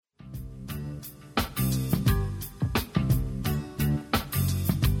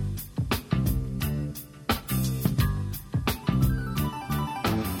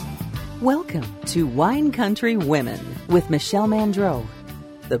Welcome to Wine Country Women with Michelle Mandreau,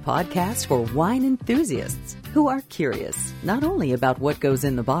 the podcast for wine enthusiasts who are curious not only about what goes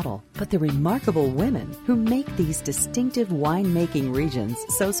in the bottle, but the remarkable women who make these distinctive winemaking regions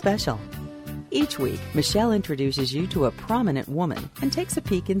so special. Each week, Michelle introduces you to a prominent woman and takes a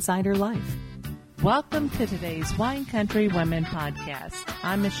peek inside her life. Welcome to today's Wine Country Women podcast.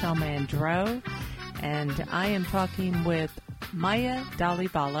 I'm Michelle Mandreau, and I am talking with Maya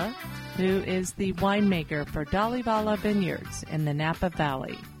Dhaliwala, who is the winemaker for Dhaliwala Vineyards in the Napa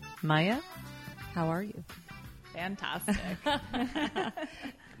Valley. Maya, how are you? Fantastic.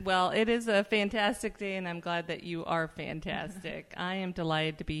 Well, it is a fantastic day, and I'm glad that you are fantastic. I am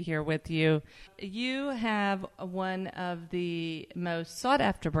delighted to be here with you. You have one of the most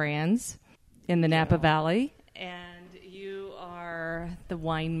sought-after brands in the Napa Valley, and you are the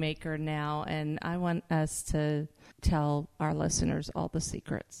winemaker now, and I want us to tell our listeners all the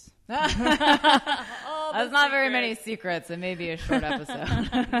secrets. There's not very many secrets. It may be a short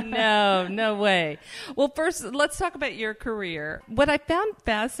episode. No way. Well, first, let's talk about your career. What I found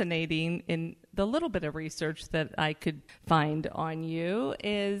fascinating in the little bit of research that I could find on you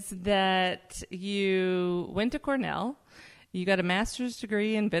is that you went to Cornell, you got a master's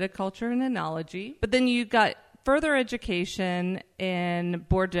degree in viticulture and enology, but then you got further education in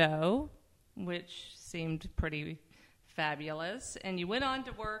Bordeaux, which seemed pretty fabulous, and you went on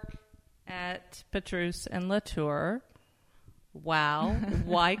to work at Petrus and Latour. Wow.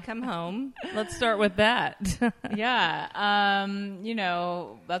 Why come home? Let's start with that. Yeah.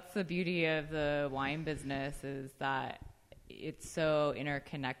 That's the beauty of the wine business is that it's so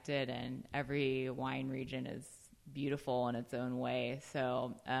interconnected and every wine region is beautiful in its own way.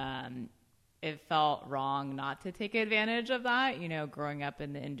 So it felt wrong not to take advantage of that, growing up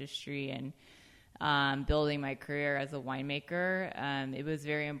in the industry and building my career as a winemaker. It was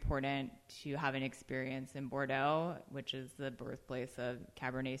very important to have an experience in Bordeaux, which is the birthplace of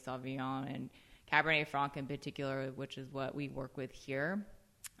Cabernet Sauvignon and Cabernet Franc in particular, which is what we work with here.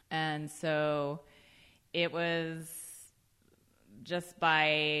 And so it was just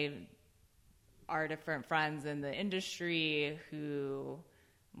by our different friends in the industry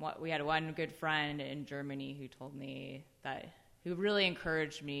we had one good friend in Germany who told me who really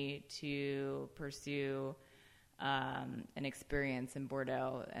encouraged me to pursue an experience in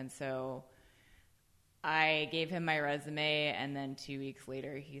Bordeaux. And so I gave him my resume, and then 2 weeks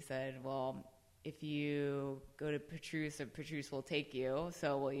later he said, well, if you go to Petrus, Petrus will take you,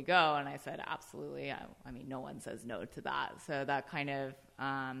 so will you go? And I said, absolutely. I mean, no one says no to that. So that kind of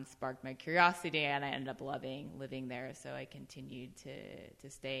sparked my curiosity, and I ended up loving living there. So I continued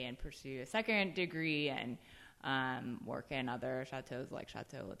to stay and pursue a second degree and work in other chateaus like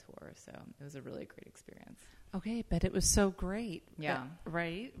Chateau Latour. So it was a really great experience. Okay, but it was so great. Yeah.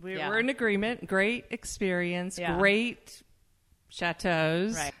 Right? We're in agreement. Great experience, Yeah. Great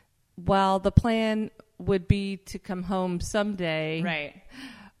chateaus. Right. While the plan would be to come home someday. Right.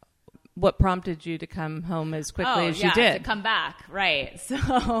 What prompted you to come home as quickly as you did? To come back. Right.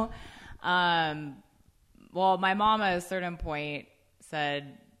 So, my mom at a certain point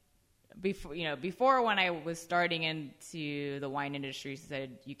said, before when I was starting into the wine industry, she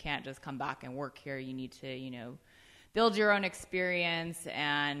said, you can't just come back and work here. You need to, build your own experience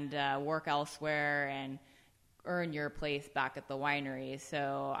and work elsewhere and earn your place back at the winery.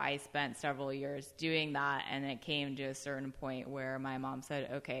 So I spent several years doing that, and it came to a certain point where my mom said,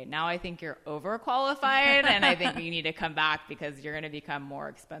 okay, now I think you're overqualified, and I think you need to come back because you're going to become more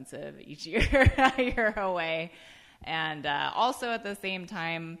expensive each year you're away. And also at the same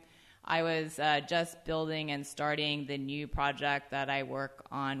time, I was just building and starting the new project that I work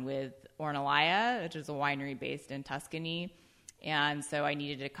on with Ornellaia, which is a winery based in Tuscany. And so I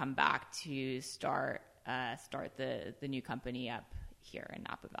needed to come back to start the new company up here in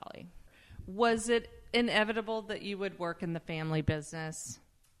Napa Valley. Was it inevitable that you would work in the family business?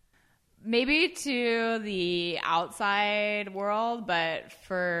 Maybe to the outside world, but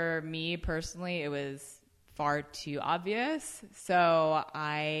for me personally, it was far too obvious. So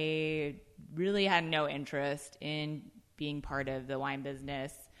I really had no interest in being part of the wine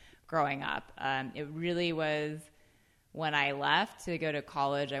business growing up. It really was when I left to go to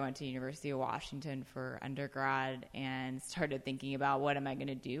college. I went to University of Washington for undergrad and started thinking about what am I going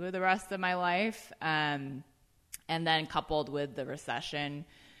to do with the rest of my life. And then coupled with the recession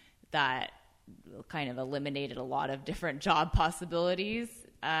that kind of eliminated a lot of different job possibilities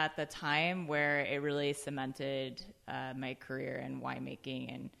at the time, where it really cemented my career in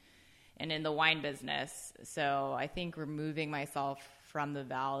winemaking and in the wine business. So I think removing myself from the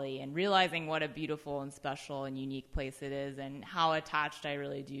valley and realizing what a beautiful and special and unique place it is and how attached I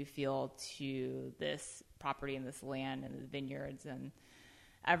really do feel to this property and this land and the vineyards and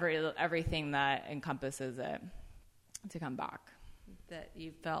everything that encompasses it to come back. That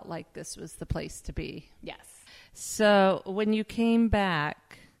you felt like this was the place to be. Yes. So when you came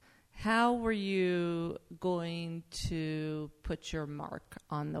back, how were you going to put your mark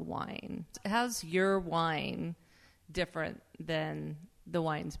on the wine? How's your wine different than the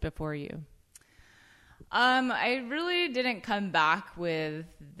wines before you? I really didn't come back with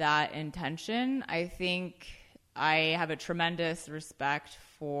that intention. I think I have a tremendous respect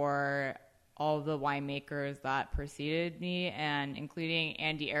for all the winemakers that preceded me, and including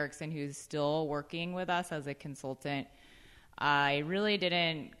Andy Erickson, who's still working with us as a consultant. I really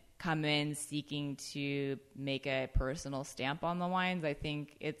didn't come in seeking to make a personal stamp on the wines. I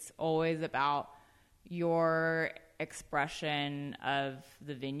think it's always about your expression of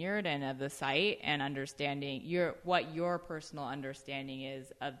the vineyard and of the site and understanding what your personal understanding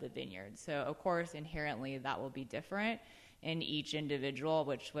is of the vineyard. So, of course, inherently that will be different in each individual,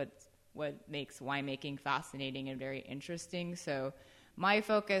 which what makes winemaking fascinating and very interesting. So my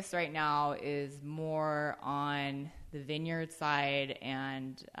focus right now is more on the vineyard side,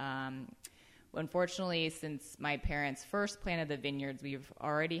 and unfortunately, since my parents first planted the vineyards, we've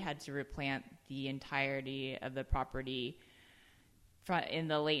already had to replant the entirety of the property in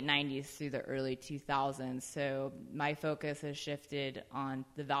the late 90s through the early 2000s. So my focus has shifted on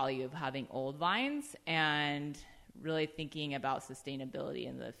the value of having old vines and really thinking about sustainability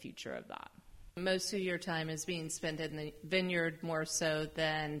in the future of that. Most of your time is being spent in the vineyard more so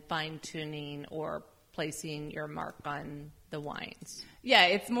than fine-tuning or placing your mark on the wines. Yeah,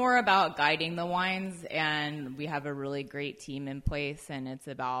 it's more about guiding the wines, and we have a really great team in place, and it's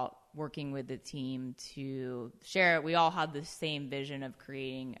about working with the team to share it. We all have the same vision of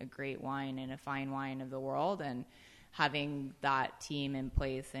creating a great wine and a fine wine of the world, and having that team in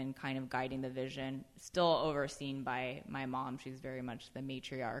place and kind of guiding the vision, still overseen by my mom. She's very much the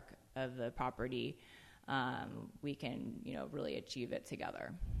matriarch of the property. We can, really achieve it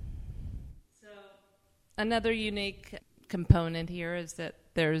together. So another unique component here is that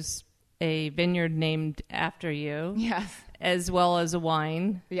there's a vineyard named after you. Yes. As well as a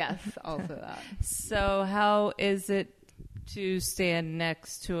wine. Yes, also that. So how is it to stand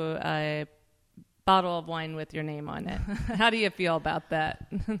next to a bottle of wine with your name on it? How do you feel about that?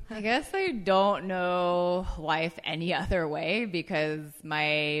 I guess I don't know life any other way, because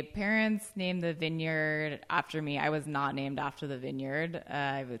my parents named the vineyard after me. I was not named after the vineyard,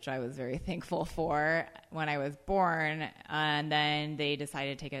 which I was very thankful for when I was born. And then they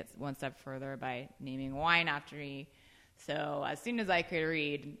decided to take it one step further by naming wine after me. So as soon as I could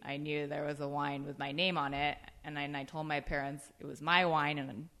read, I knew there was a wine with my name on it. And I told my parents it was my wine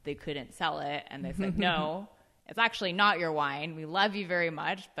and they couldn't sell it. And they said, no, it's actually not your wine. We love you very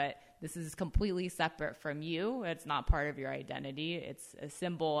much, but this is completely separate from you. It's not part of your identity. It's a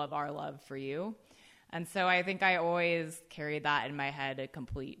symbol of our love for you. And so I think I always carried that in my head, a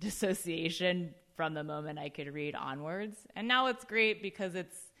complete dissociation from the moment I could read onwards. And now it's great because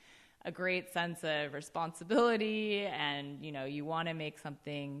it's a great sense of responsibility, and you want to make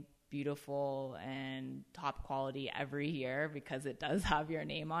something beautiful and top quality every year because it does have your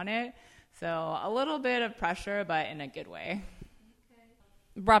name on it. So a little bit of pressure, but in a good way.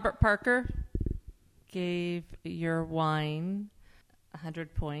 Robert Parker gave your wine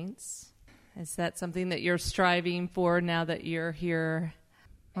 100 points. Is that something that you're striving for now that you're here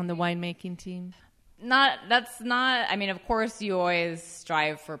on the winemaking team? Of course you always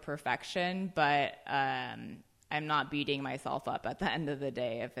strive for perfection, but I'm not beating myself up at the end of the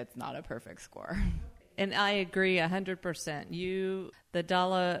day if it's not a perfect score. And I agree 100%. The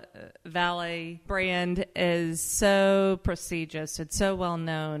Dalla Valle brand is so prestigious. It's so well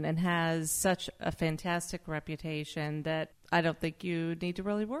known and has such a fantastic reputation that I don't think you need to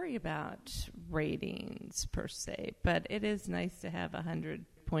really worry about ratings per se. But it is nice to have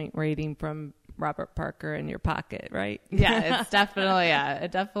 100-point rating from Robert Parker in your pocket, right? Yeah, it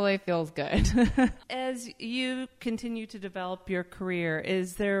definitely feels good. As you continue to develop your career,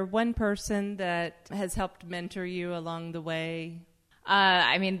 is there one person that has helped mentor you along the way?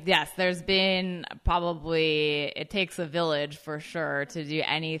 Yes, there's been it takes a village for sure to do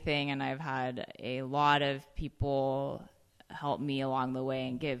anything, and I've had a lot of people help me along the way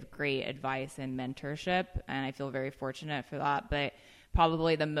and give great advice and mentorship, and I feel very fortunate for that. But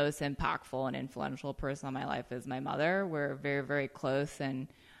probably the most impactful and influential person in my life is my mother. We're very, very close, and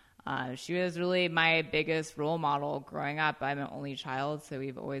She was really my biggest role model growing up. I'm an only child, so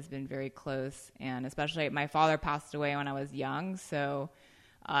we've always been very close. And especially my father passed away when I was young. So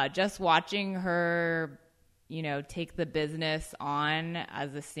just watching her, take the business on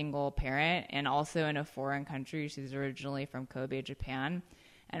as a single parent and also in a foreign country. She's originally from Kobe, Japan,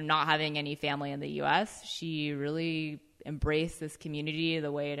 and not having any family in the U.S., she really embraced this community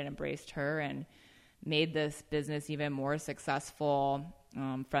the way it embraced her and made this business even more successful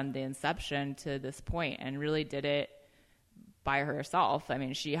from the inception to this point, and really did it by herself. I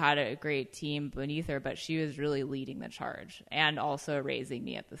mean, she had a great team beneath her, but she was really leading the charge and also raising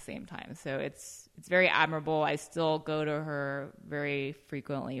me at the same time. So it's very admirable. I still go to her very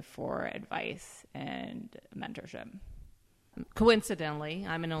frequently for advice and mentorship. Coincidentally,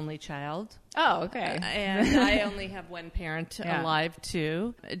 I'm an only child. Oh, okay. And I only have one parent alive,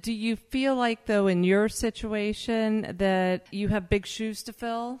 too. Do you feel like, though, in your situation that you have big shoes to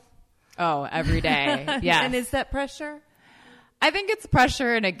fill? Oh, every day. Yeah. And is that pressure? I think it's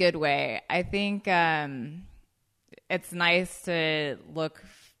pressure in a good way. I think it's nice to look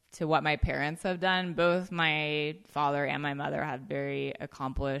to what my parents have done. Both my father and my mother have very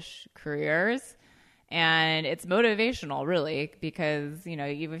accomplished careers. And it's motivational, really, because,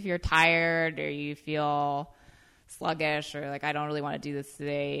 even if you're tired or you feel sluggish or like, I don't really want to do this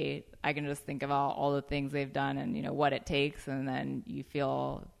today, I can just think about all the things they've done and, what it takes. And then you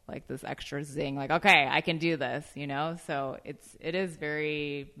feel like this extra zing, like, okay, I can do this, So it is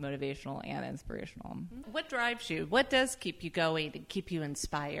very motivational and inspirational. What drives you? What does keep you going and keep you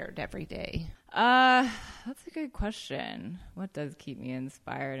inspired every day? That's a good question. What does keep me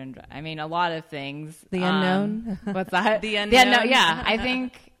inspired? And I mean, a lot of things. The unknown. What's that? The unknown. Yeah. I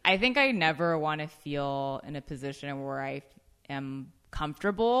think I never want to feel in a position where I am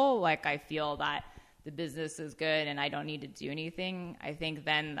comfortable. Like I feel that the business is good and I don't need to do anything. I think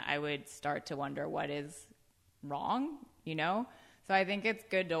then I would start to wonder what is wrong, So I think it's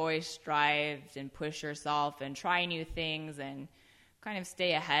good to always strive and push yourself and try new things and kind of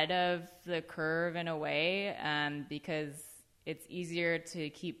stay ahead of the curve in a way, because it's easier to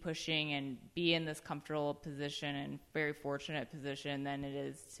keep pushing and be in this comfortable position and very fortunate position than it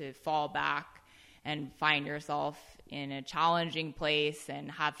is to fall back and find yourself in a challenging place and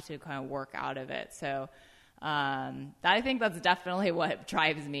have to kind of work out of it. So I think that's definitely what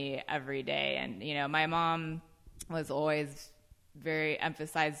drives me every day. And, my mom was always very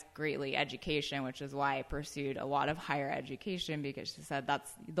emphasized greatly education, which is why I pursued a lot of higher education, because she said that's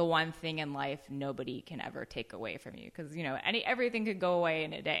the one thing in life nobody can ever take away from you, because everything could go away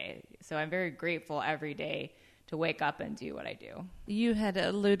in a day. So I'm very grateful every day to wake up and do what I do. You had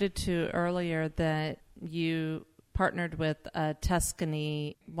alluded to earlier that you partnered with a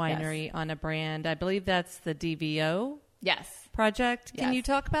Tuscany winery on a brand. I believe that's the DVO. Yes. Project. Can you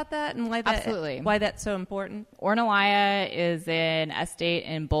talk about that and why that's so important? Ornellaia is an estate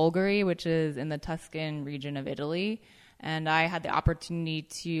in Bolgheri, which is in the Tuscan region of Italy. And I had the opportunity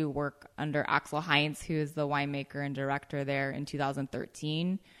to work under Axel Heinz, who is the winemaker and director there, in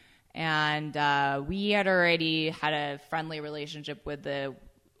 2013. And we had already had a friendly relationship with the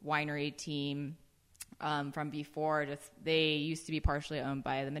winery team from before. They used to be partially owned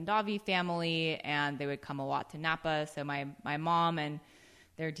by the Mondavi family, and they would come a lot to Napa. So my mom and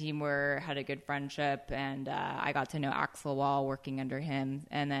their team had a good friendship, and I got to know Axel while working under him.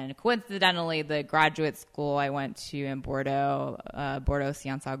 And then coincidentally, the graduate school I went to in Bordeaux, Bordeaux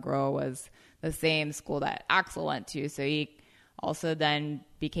Sciences Agro, was the same school that Axel went to. So he also then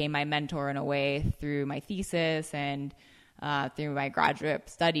became my mentor in a way through my thesis and through my graduate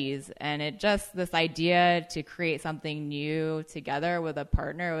studies. And this idea to create something new together with a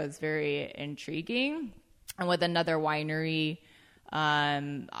partner was very intriguing. And with another winery,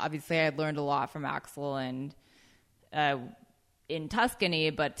 obviously I learned a lot from Axel and in Tuscany,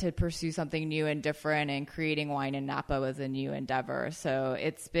 but to pursue something new and different and creating wine in Napa was a new endeavor. So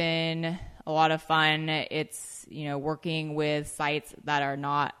it's been a lot of fun. It's, working with sites that are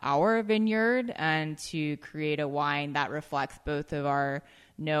not our vineyard and to create a wine that reflects both of our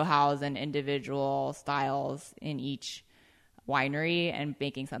know-hows and individual styles in each winery, and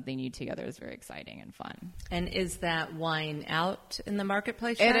making something new together is very exciting and fun. And is that wine out in the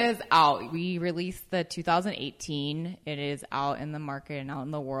marketplace yet? It is out. We released the 2018. It is out in the market and out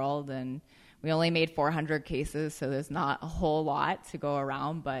in the world, and we only made 400 cases, so there's not a whole lot to go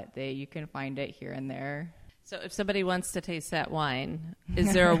around, but you can find it here and there. So if somebody wants to taste that wine,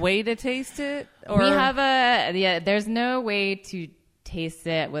 is there a way to taste it? Or? We have there's no way to taste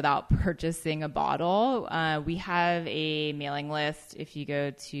it without purchasing a bottle. We have a mailing list. If you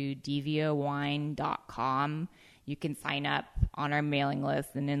go to dvowine.com, you can sign up on our mailing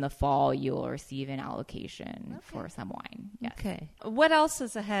list, and in the fall you'll receive an allocation for some wine. Yes. Okay. What else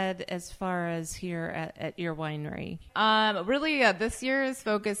is ahead as far as here at your winery? Really, this year is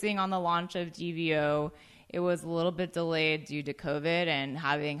focusing on the launch of DVO. It was a little bit delayed due to COVID, and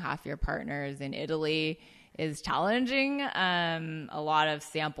having half your partners in Italy is challenging. A lot of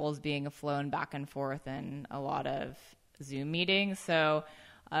samples being flown back and forth and a lot of Zoom meetings. So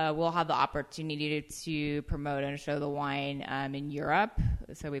we'll have the opportunity to promote and show the wine in Europe.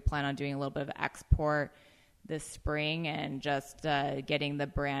 So we plan on doing a little bit of export this spring and just getting the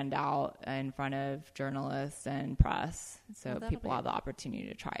brand out in front of journalists and press. So people have the opportunity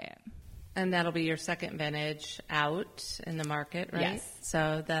to try it. And that'll be your second vintage out in the market, right? Yes.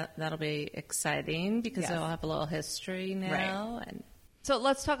 So that'll be exciting because it'll have a little history now. Right. And so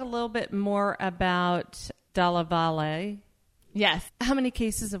let's talk a little bit more about Dalla Valle. Yes. How many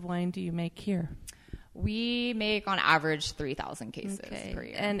cases of wine do you make here? We make on average 3,000 cases per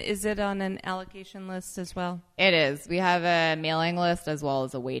year. And is it on an allocation list as well? It is. We have a mailing list as well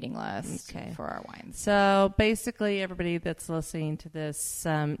as a waiting list for our wines. So basically everybody that's listening to this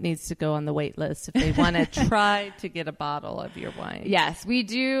needs to go on the wait list if they want to try to get a bottle of your wine. Yes, we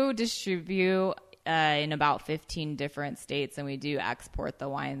do distribute in about 15 different states, and we do export the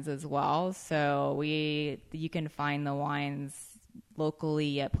wines as well. So you can find the wines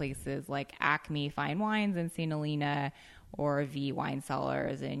locally at places like Acme Fine Wines in St. Helena, or V Wine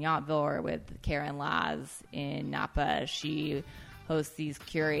Cellars in Yountville, or with Karen Laz in Napa. She hosts these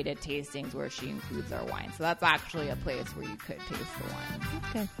curated tastings where she includes our wine. So that's actually a place where you could taste the wine.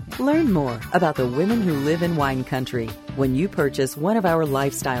 Okay. Learn more about the women who live in wine country when you purchase one of our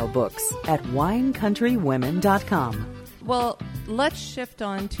lifestyle books at winecountrywomen.com. Well, let's shift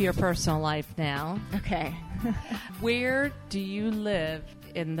on to your personal life now. Okay. Where do you live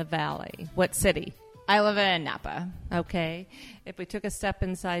in the valley? What city? I live in Napa. Okay. If we took a step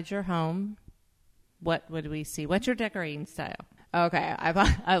inside your home, what would we see? What's your decorating style? Okay. I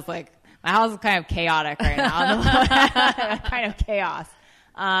was like, my house is kind of chaotic right now. Kind of chaos.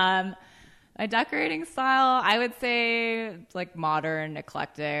 My decorating style, I would say it's like modern,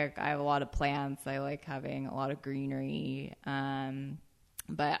 eclectic. I have a lot of plants. I like having a lot of greenery.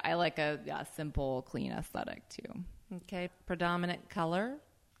 But I like a simple, clean aesthetic too. Okay. Predominant color?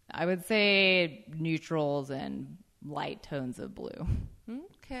 I would say neutrals and light tones of blue.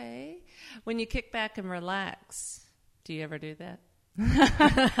 Okay. When you kick back and relax, do you ever do that?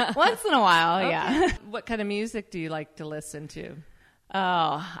 Once in a while, yeah. What kind of music do you like to listen to?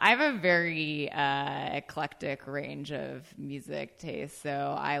 Oh, I have a very eclectic range of music taste.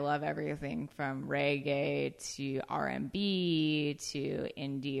 So I love everything from reggae to R&B to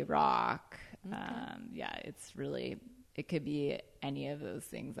indie rock. Okay. It could be any of those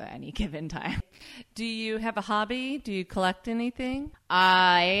things at any given time. Do you have a hobby? Do you collect anything?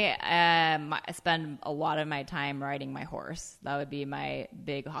 I spend a lot of my time riding my horse. That would be my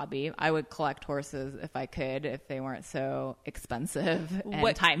big hobby. I would collect horses if I could, if they weren't so expensive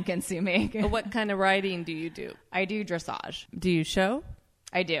and time-consuming. What kind of riding do you do? I do dressage. Do you show?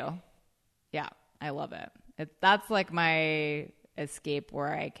 I do. Yeah, I love it. That's like my escape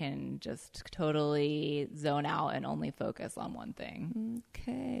where I can just totally zone out and only focus on one thing.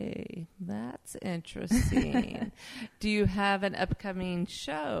 Okay, that's interesting. Do you have an upcoming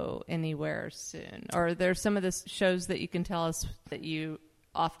show anywhere soon? Or are there some of the shows that you can tell us that you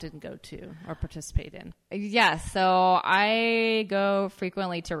often go to or participate in? Yes, so I go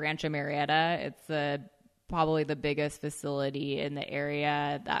frequently to Rancho Marietta. It's probably the biggest facility in the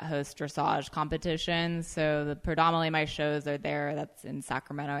area that hosts dressage competitions. So predominantly my shows are there. That's in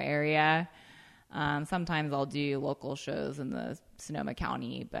Sacramento area. Sometimes I'll do local shows in the Sonoma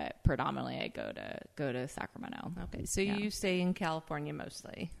County, but predominantly I go to Sacramento. Okay, so you stay in California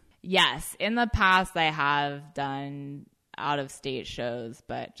mostly. Yes, in the past I have done out of state shows,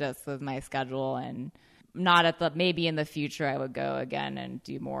 but just with my schedule and not maybe in the future I would go again and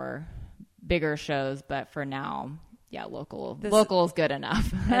do more bigger shows, but for now, local is good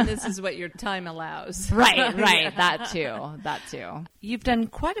enough. And this is what your time allows. Right. That too. You've done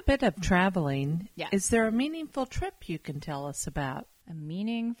quite a bit of traveling. Yeah. Is there a meaningful trip you can tell us about? A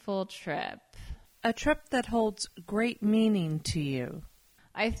meaningful trip? A trip that holds great meaning to you.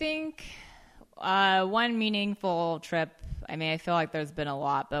 I think one meaningful trip, I feel like there's been a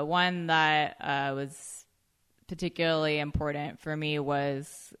lot, but one that was particularly important for me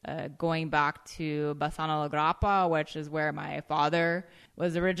was going back to Bassano La Grappa, which is where my father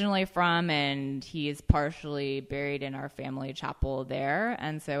was originally from, and he is partially buried in our family chapel there.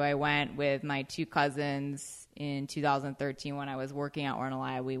 And so I went with my 2 cousins in 2013 when I was working at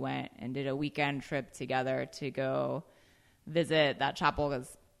Ornelas. We went and did a weekend trip together to go visit that chapel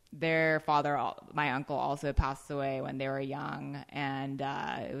because their father, my uncle, also passed away when they were young. And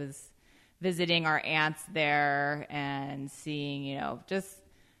it was visiting our aunts there and seeing, you know, just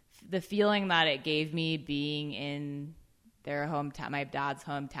the feeling that it gave me being in their hometown, my dad's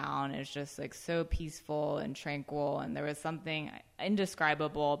hometown, is just like so peaceful and tranquil. And there was something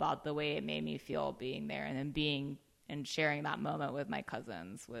indescribable about the way it made me feel being there, and then being and sharing that moment with my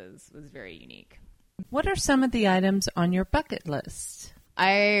cousins was very unique. What are some of the items on your bucket list?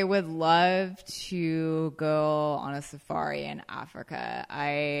 I would love to go on a safari in Africa. I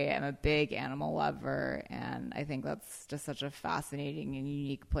am a big animal lover, and I think that's just such a fascinating and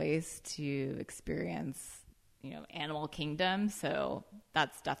unique place to experience, you know, animal kingdom. So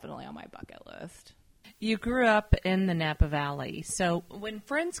that's definitely on my bucket list. You grew up in the Napa Valley. So when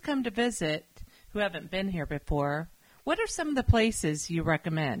friends come to visit who haven't been here before, what are some of the places you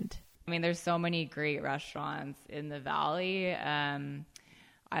recommend? I mean, there's so many great restaurants in the valley.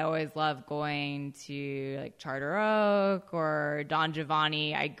 I always love going to like Charter Oak or Don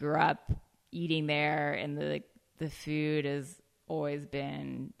Giovanni. I grew up eating there, and the food has always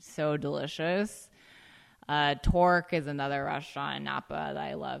been so delicious. Torque is another restaurant in Napa that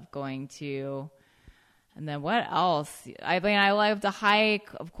I love going to. And then what else? I mean, I love to hike.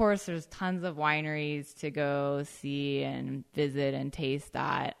 Of course, there's tons of wineries to go see and visit and taste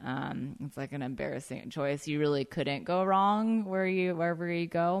at. It's like an embarrassing choice. You really couldn't go wrong wherever you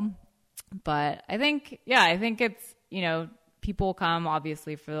go. But I think it's, you know, people come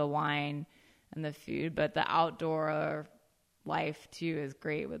obviously for the wine and the food, but the outdoor life too is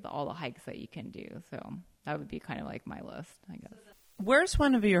great with all the hikes that you can do. So that would be kind of like my list, I guess. Where's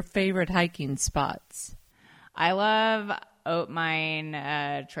one of your favorite hiking spots? I love Oat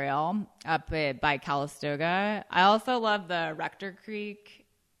Mine Trail up by Calistoga. I also love the Rector Creek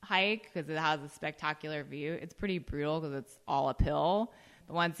hike because it has a spectacular view. It's pretty brutal because it's all uphill.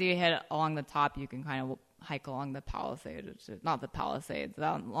 But once you hit along the top, you can kind of hike along the Palisades,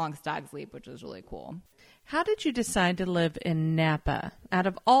 along Stag's Leap, which is really cool. How did you decide to live in Napa? Out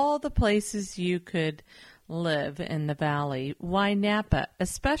of all the places you could live in the valley, why Napa,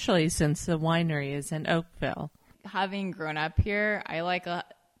 especially since the winery is in Oakville? Having grown up here, I like to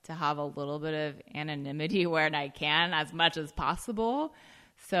have a little bit of anonymity when I can, as much as possible.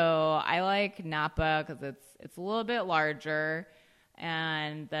 So I like Napa because it's a little bit larger,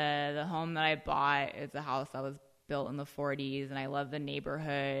 and the home that I bought is a house that was built in the 40s, and I love the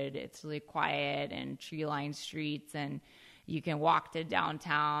neighborhood. It's really quiet and tree-lined streets, and you can walk to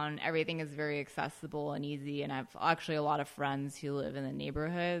downtown. Everything is very accessible and easy, and I have actually a lot of friends who live in the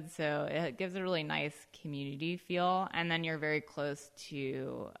neighborhood, so it gives a really nice community feel. And then you're very close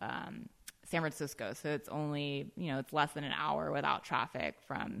to San Francisco, so it's only, you know, it's less than an hour without traffic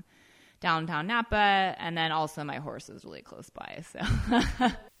from downtown Napa, and then also my horse is really close by. So,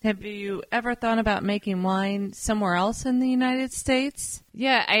 have you ever thought about making wine somewhere else in the United States?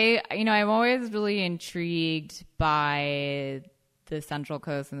 Yeah, I'm always really intrigued by the Central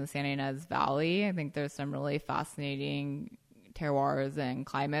Coast and the Santa Ynez Valley. I think there's some really fascinating terroirs and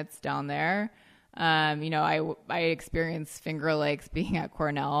climates down there. I experienced Finger Lakes being at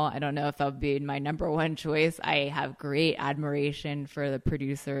Cornell. I don't know if that would be my number one choice. I have great admiration for the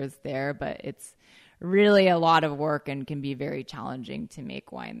producers there, but it's really a lot of work and can be very challenging to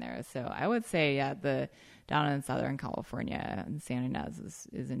make wine there. So I would say, the down in Southern California and Santa Ynez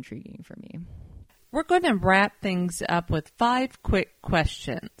is intriguing for me. We're going to wrap things up with 5 quick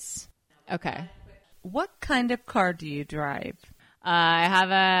questions. Okay. What kind of car do you drive? I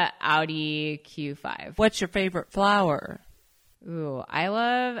have a Audi Q5. What's your favorite flower? Ooh, I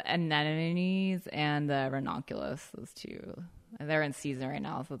love anemones and the ranunculus. Those two. They're in season right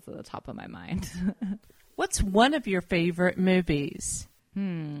now, so it's at the top of my mind. What's one of your favorite movies?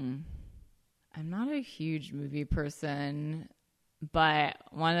 I'm not a huge movie person, but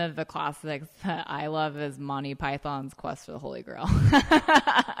one of the classics that I love is Monty Python's Quest for the Holy Grail.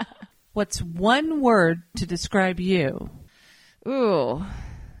 What's one word to describe you? Ooh,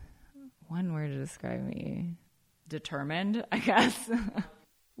 one word to describe me. Determined, I guess.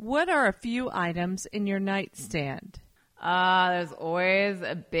 What are a few items in your nightstand? There's always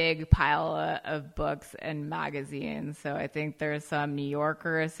a big pile of books and magazines. So I think there's some New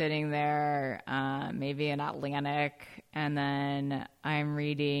Yorker sitting there, maybe an Atlantic. And then I'm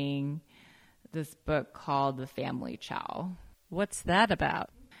reading this book called The Family Chow. What's that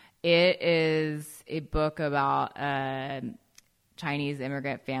about? It is a book about Chinese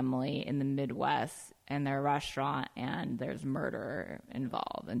immigrant family in the Midwest and their restaurant, and there's murder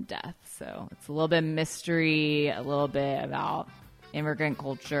involved and death. So it's a little bit of mystery, a little bit about immigrant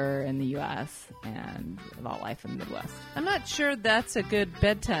culture in the U.S. and about life in the Midwest. I'm not sure that's a good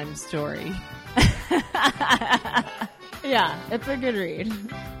bedtime story. Yeah, it's a good read.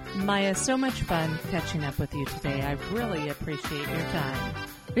 Maya, so much fun catching up with you today. I really appreciate your time.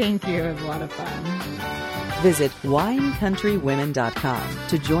 Thank you. It was a lot of fun. Visit winecountrywomen.com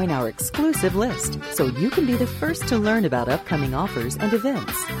to join our exclusive list so you can be the first to learn about upcoming offers and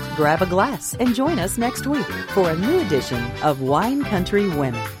events. Grab a glass and join us next week for a new edition of Wine Country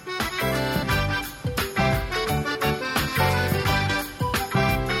Women.